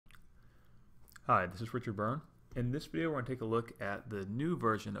Hi, this is Richard Byrne. In this video, we're going to take a look at the new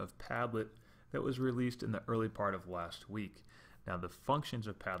version of Padlet that was released in the early part of last week. Now, the functions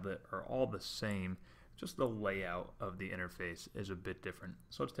of Padlet are all the same, just the layout of the interface is a bit different.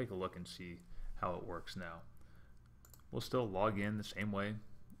 So let's take a look and see how it works now. We'll still log in the same way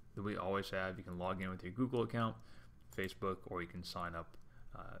that we always have. You can log in with your Google account, Facebook, or you can sign up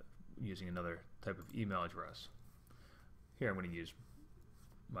using another type of email address. Here, I'm going to use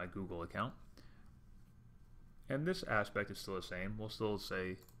my Google account. And this aspect is still the same. We'll still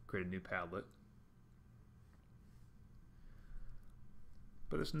say create a new Padlet.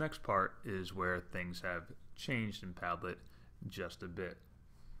 But this next part is where things have changed in Padlet just a bit.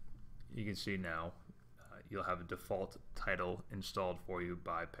 You can see now you'll have a default title installed for you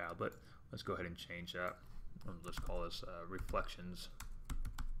by Padlet. Let's go ahead and change that. Let's call this Reflections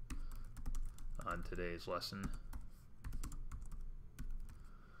on today's lesson.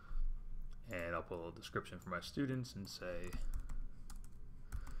 And I'll put a little description for my students and say,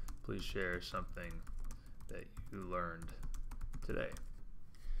 please share something that you learned today.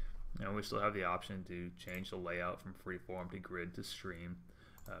 Now we still have the option to change the layout from freeform to grid to stream.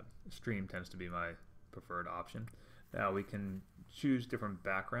 Stream tends to be my preferred option. Now we can choose different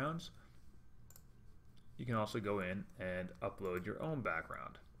backgrounds. You can also go in and upload your own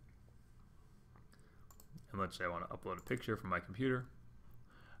background. And let's say I want to upload a picture from my computer.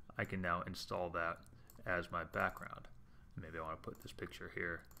 I can now install that as my background. Maybe I want to put this picture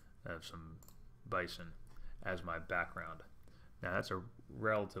here of some bison as my background. Now that's a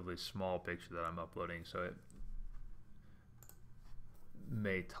relatively small picture that I'm uploading, so it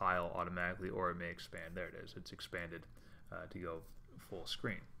may tile automatically or it may expand. There it is. It's expanded to go full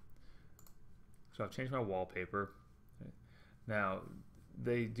screen. So I've changed my wallpaper. Now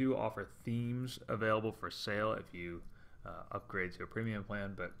they do offer themes available for sale if you upgrade to a premium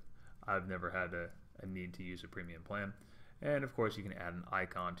plan, but I've never had a need to use a premium plan. And of course you can add an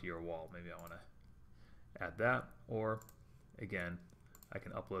icon to your wall. Maybe I want to add that, or again I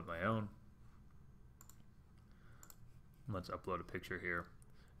can upload my own. Let's upload a picture here,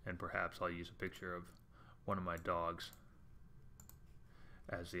 and perhaps I'll use a picture of one of my dogs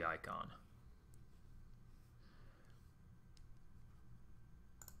as the icon.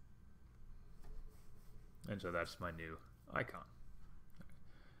 And so that's my new icon.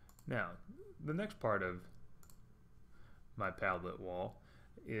 Now, the next part of my Padlet wall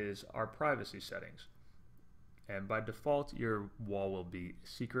is our privacy settings. And by default, your wall will be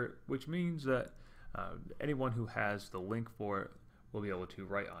secret, which means that anyone who has the link for it will be able to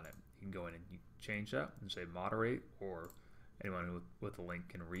write on it. You can go in and you change that and say moderate, or anyone with the link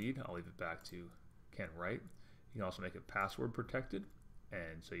can read. I'll leave it back to can write. You can also make it password protected,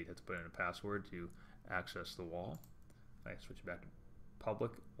 and so you'd have to put in a password to access the wall. I can switch it back to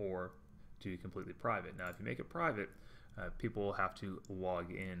public or to completely private. Now if you make it private, people will have to log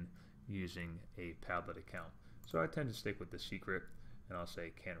in using a Padlet account. So I tend to stick with the secret, and I'll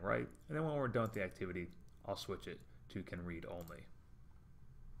say can write, and then when we're done with the activity I'll switch it to can read only.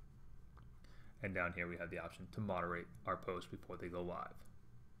 And down here we have the option to moderate our posts before they go live.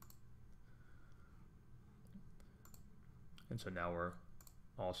 And so now we're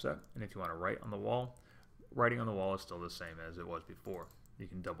all set. And if you want to write on the wall, writing on the wall is still the same as it was before. You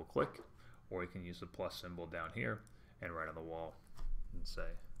can double click, or you can use the plus symbol down here and write on the wall and say,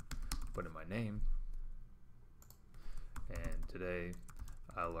 put in my name, and today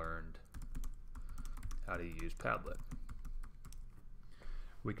I learned how to use Padlet.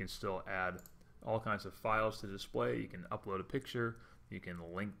 We can still add all kinds of files to display. You can upload a picture, you can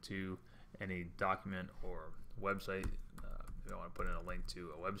link to any document or website. If I want to put in a link to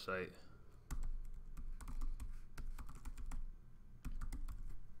a website,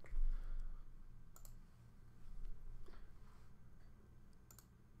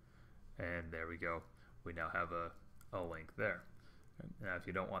 and there we go. We now have a link there. Now if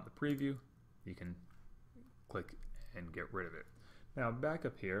you don't want the preview, you can click and get rid of it. Now back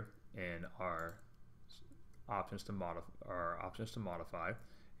up here in our options to modify, if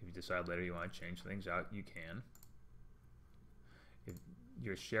you decide later you want to change things out, you can. If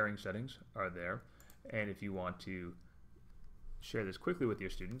your sharing settings are there, and if you want to share this quickly with your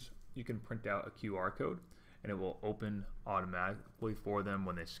students, you can print out a QR code and it will open automatically for them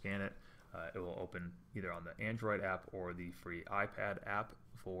when they scan it. It will open either on the Android app or the free iPad app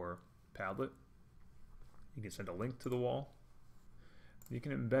for Padlet. You can send a link to the wall. You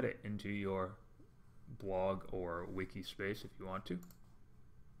can embed it into your blog or wiki space if you want to.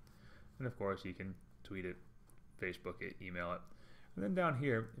 And of course you can tweet it, Facebook it, email it. And then down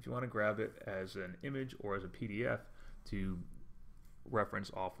here, if you want to grab it as an image or as a PDF to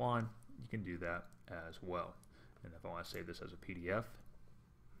reference offline, you can do that as well. And if I want to save this as a PDF,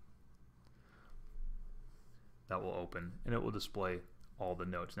 that will open and it will display all the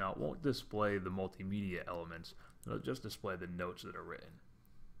notes. Now it won't display the multimedia elements, it'll just display the notes that are written.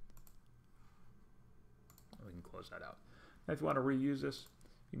 We can close that out. Now if you want to reuse this,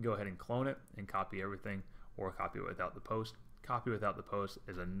 you can go ahead and clone it and copy everything, or copy it without the post. Copy without the post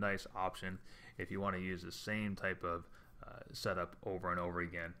is a nice option if you want to use the same type of setup over and over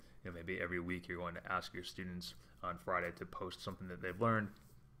again. You know, maybe every week you're going to ask your students on Friday to post something that they've learned,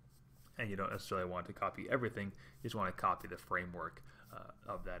 and you don't necessarily want to copy everything, you just want to copy the framework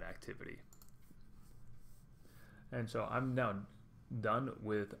of that activity. And so I'm now done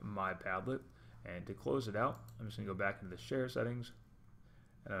with my Padlet, and to close it out, I'm just going to go back into the share settings,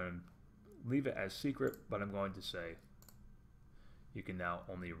 and I'm going to leave it as secret, but I'm going to say you can now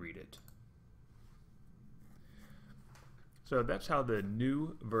only read it. So that's how the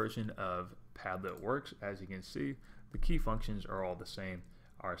new version of Padlet works. As you can see, the key functions are all the same.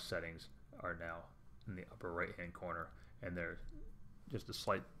 Our settings are now in the upper right hand corner, and they're just a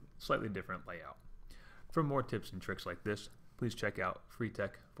slightly different layout. For more tips and tricks like this, please check out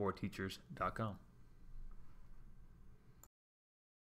freetech4teachers.com.